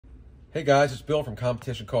Hey guys, it's Bill from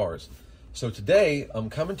Competition Cars. So today I'm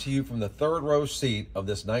coming to you from the third row seat of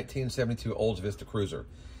this 1972 Olds Vista Cruiser.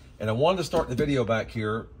 And I wanted to start the video back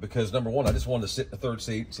here because number one, I just wanted to sit in the third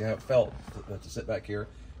seat, see how it felt to sit back here.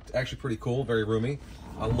 It's actually pretty cool, very roomy.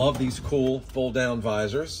 I love these cool fold down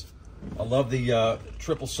visors. I love the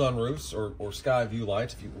triple sunroofs or sky view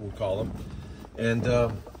lights, if you would call them. And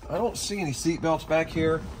I don't see any seat belts back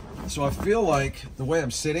here. So I feel like the way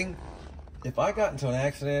I'm sitting, if I got into an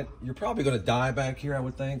accident, you're probably going to die back here, I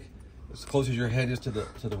would think, as close as your head is to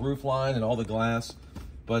the roof line and all the glass.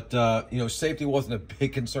 But, you know, safety wasn't a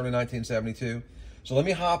big concern in 1972. So let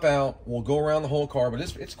me hop out. We'll go around the whole car, but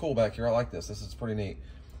it's cool back here. I like this. This is pretty neat.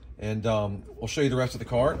 And we'll show you the rest of the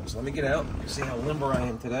car. So let me get out and see how limber I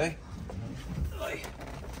am today.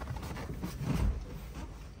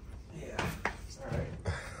 Yeah, all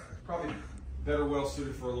right. Probably better well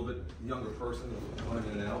suited for a little bit younger person than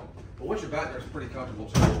climbing in and out. But once you're back there, it's pretty comfortable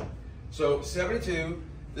too. So 72,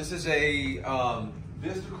 this is a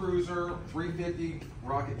Vista Cruiser 350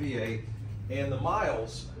 Rocket V8, and the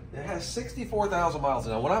miles, it has 64,000 miles.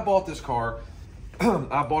 Now, when I bought this car,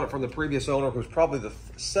 I bought it from the previous owner, who was probably the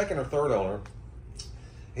second or third owner.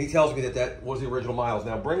 He tells me that that was the original miles.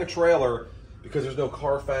 Now, bring a trailer, because there's no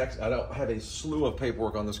Carfax. I don't have a slew of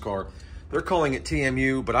paperwork on this car. They're calling it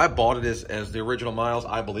TMU, but I bought it as the original miles.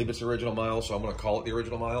 I believe it's the original miles, so I'm going to call it the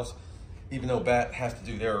original miles, even though BAT has to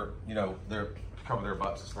do their, you know, cover their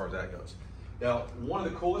butts as far as that goes. Now, one of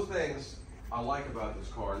the coolest things I like about this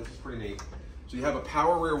car, this is pretty neat. So you have a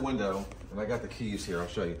power rear window, and I got the keys here. I'll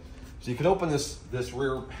show you. So you can open this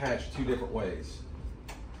rear hatch two different ways.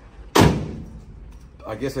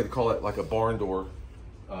 I guess they'd call it like a barn door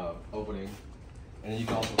opening, and then you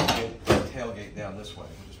can also pull the tailgate down this way,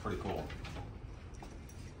 which is pretty cool.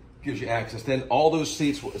 Gives you access. Then all those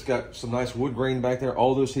seats, it's got some nice wood grain back there.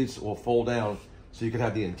 All those seats will fold down, so you can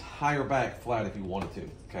have the entire back flat if you wanted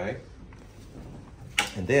to, okay?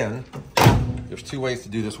 And then there's two ways to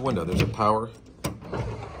do this window. There's a power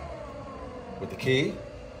with the key,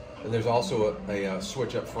 and there's also a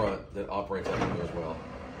switch up front that operates that window as well.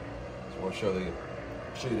 So I want to show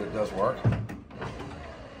you that it does work.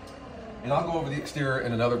 And I'll go over the exterior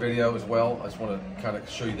in another video as well. I just want to kind of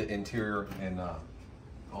show you the interior and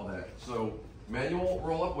all that. So manual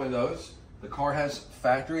roll-up windows. The car has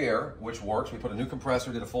factory air, which works. We put a new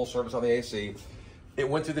compressor, did a full service on the AC. It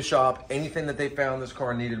went through the shop. Anything that they found this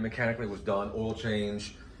car needed mechanically was done. Oil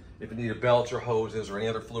change. If it needed belts or hoses or any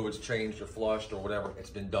other fluids changed or flushed or whatever, it's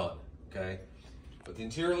been done, okay? But the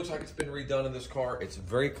interior looks like it's been redone in this car. It's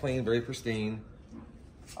very clean, very pristine.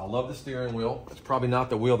 I love the steering wheel. It's probably not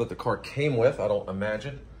the wheel that the car came with, I don't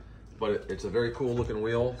imagine, but it's a very cool looking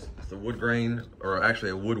wheel. It's the wood grain, or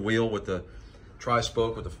actually a wood wheel with the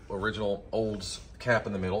tri-spoke with the original Olds cap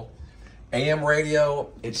in the middle. AM radio,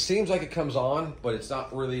 it seems like it comes on, but it's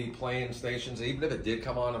not really playing stations. Even if it did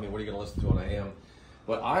come on, I mean, what are you gonna listen to on AM?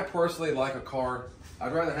 But I personally like a car,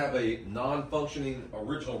 I'd rather have a non-functioning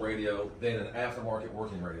original radio than an aftermarket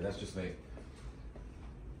working radio. That's just me.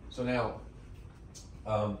 So now,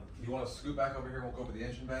 you want to scoot back over here and we'll go over the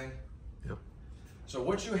engine bay? Yep. So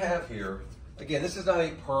what you have here, again, this is not a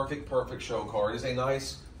perfect show car. It is a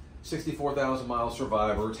nice 64,000 mile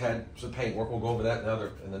survivor. It's had some paint work. We'll go over that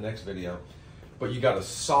in the next video. But you got a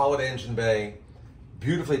solid engine bay,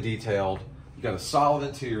 beautifully detailed. You got a solid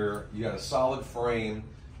interior. You got a solid frame,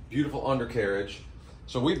 beautiful undercarriage.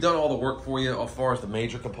 So we've done all the work for you as far as the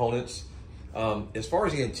major components. As far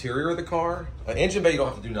as the interior of the car, engine bay, you don't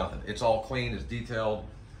have to do nothing. It's all clean, it's detailed.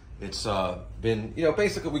 It's been, you know,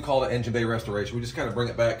 basically we call it engine bay restoration. We just kind of bring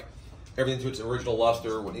it back, everything to its original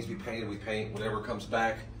luster. What needs to be painted, we paint. Whatever comes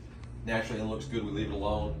back naturally and looks good, we leave it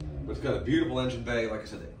alone. But it's got a beautiful engine bay. Like I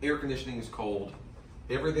said, the air conditioning is cold.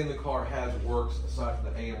 Everything the car has works aside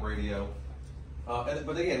from the AM radio.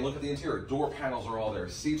 But again, look at the interior. Door panels are all there.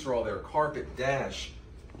 Seats are all there. Carpet, dash.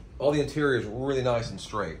 All the interior is really nice and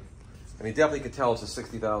straight. I mean, definitely could tell it's a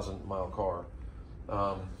 60,000 mile car.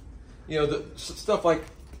 You know, the stuff like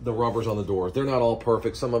the rubbers on the doors, they're not all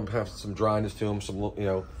perfect. Some of them have some dryness to them, some, you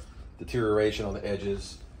know, deterioration on the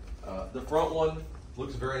edges. The front one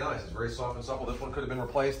looks very nice. It's very soft and supple. This one could have been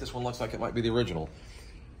replaced. This one looks like it might be the original.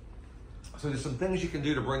 So there's some things you can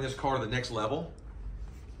do to bring this car to the next level.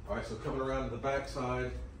 All right, so coming around to the back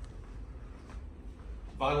side,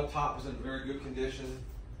 vinyl top is in very good condition.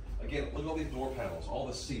 Again, look at all these door panels, all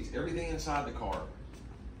the seats, everything inside the car.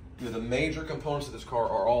 You know, the major components of this car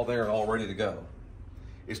are all there and all ready to go.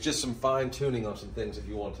 It's just some fine tuning on some things if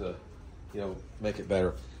you want to, you know, make it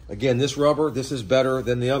better. Again, this rubber, this is better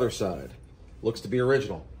than the other side. Looks to be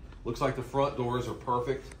original. Looks like the front doors are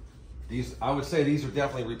perfect. These, I would say these are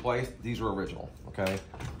definitely replaced. These are original, okay?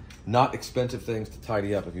 not expensive things to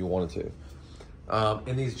tidy up if you wanted to.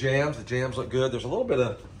 In these jams, the jams look good. There's a little bit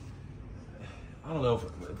of, I don't know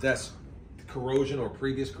if that's corrosion or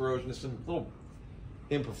previous corrosion. There's some little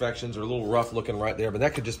imperfections or a little rough looking right there, but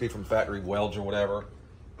that could just be from factory welds or whatever.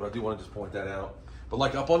 But I do want to just point that out. But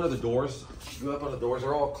like up under the doors, go up on the doors,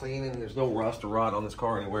 they're all clean and there's no rust or rot on this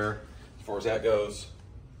car anywhere as far as that goes.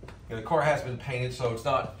 And the car has been painted, so it's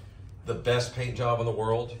not the best paint job in the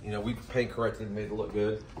world. You know, we paint correctly and made it look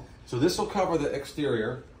good. So this will cover the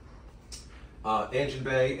exterior, engine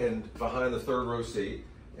bay, and behind the third row seat.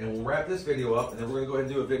 And we'll wrap this video up, and then we're gonna go ahead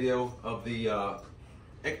and do a video of the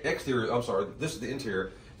exterior. I'm sorry, this is the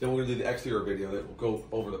interior. Then we're gonna do the exterior video that will go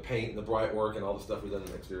over the paint and the bright work and all the stuff we've done in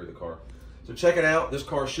the exterior of the car. So check it out. This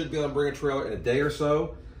car should be on Bring a Trailer in a day or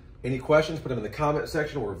so. Any questions, put them in the comment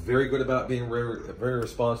section. We're very good about being very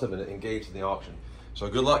responsive and engaged in the auction. So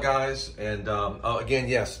good luck, guys. And again,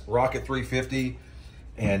 yes, Rocket 350,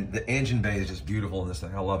 and the engine bay is just beautiful in this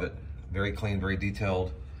thing. I love it. Very clean, very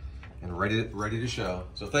detailed, and ready to show.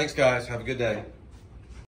 So thanks, guys. Have a good day.